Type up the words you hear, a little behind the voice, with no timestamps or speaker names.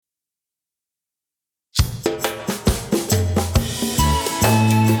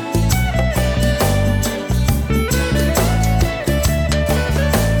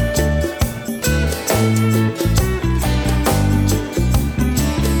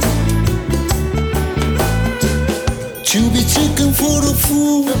To be taken for a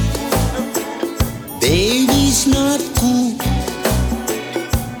fool, baby's not cool.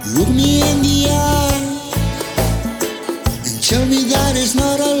 Look me in the eye and tell me that it's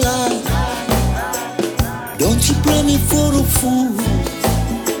not a lie. Don't you play me for a fool,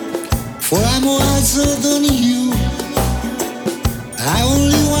 for I'm wiser than you. I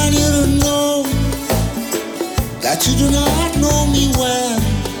only want you to know that you do not know me well.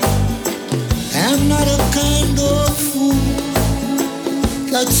 I'm not a kind of fool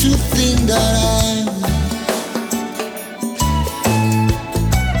that you think that I am.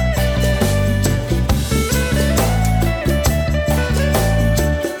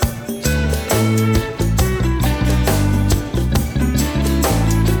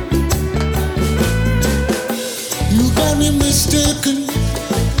 You got me mistaken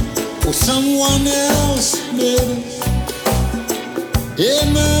for someone else, baby.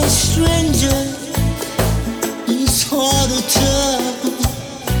 Am I a stranger? It's hard to tell.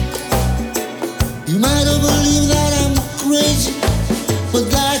 You might have believed that I'm crazy,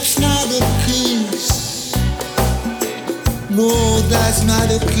 but that's not the case. No, that's not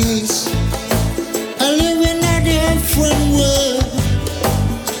the case. I live in a different world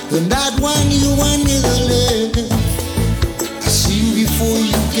than that one you wanted to live. I see you before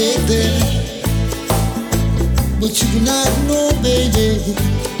you get there, but you do not know, baby,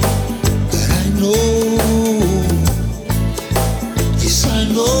 that I know. Yes, I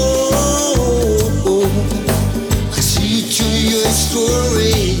know. I see through your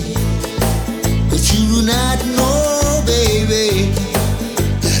story, but you do not know, baby,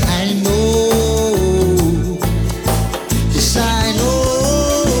 that I know. Yes, I know.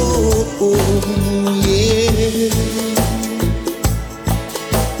 Yeah.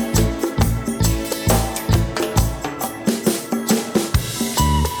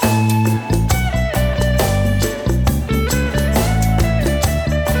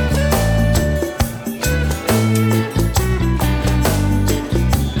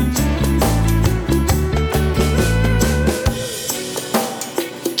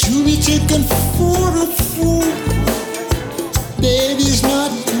 Taken for a fool, baby's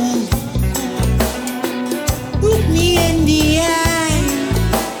not cool. Look me in the eye,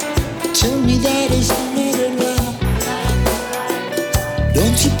 tell me that it's not a lie.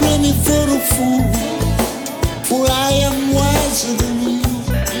 Don't you play me for a fool, for I am wiser than you.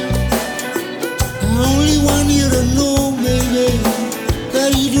 I only want you to know, baby,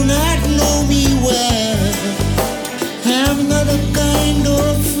 that you do not know me well. I'm not a kind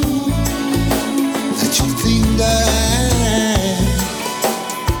of fool that you think that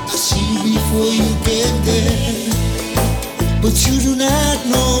I see before you get there, but you do not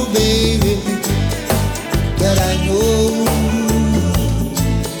know, baby, that I know.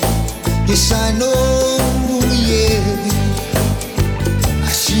 Yes, I know, yeah.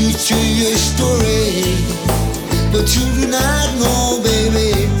 I see through your story, but you do not know,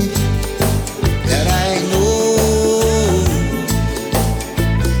 baby, that I know.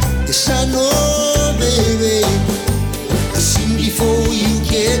 Yes, I know, baby, I see before you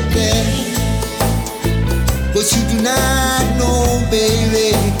get there, but you do not know,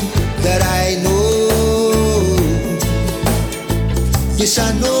 baby, that I know. Yes,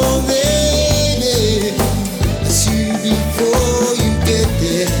 I know, baby, I see before you get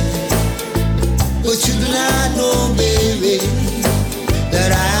there,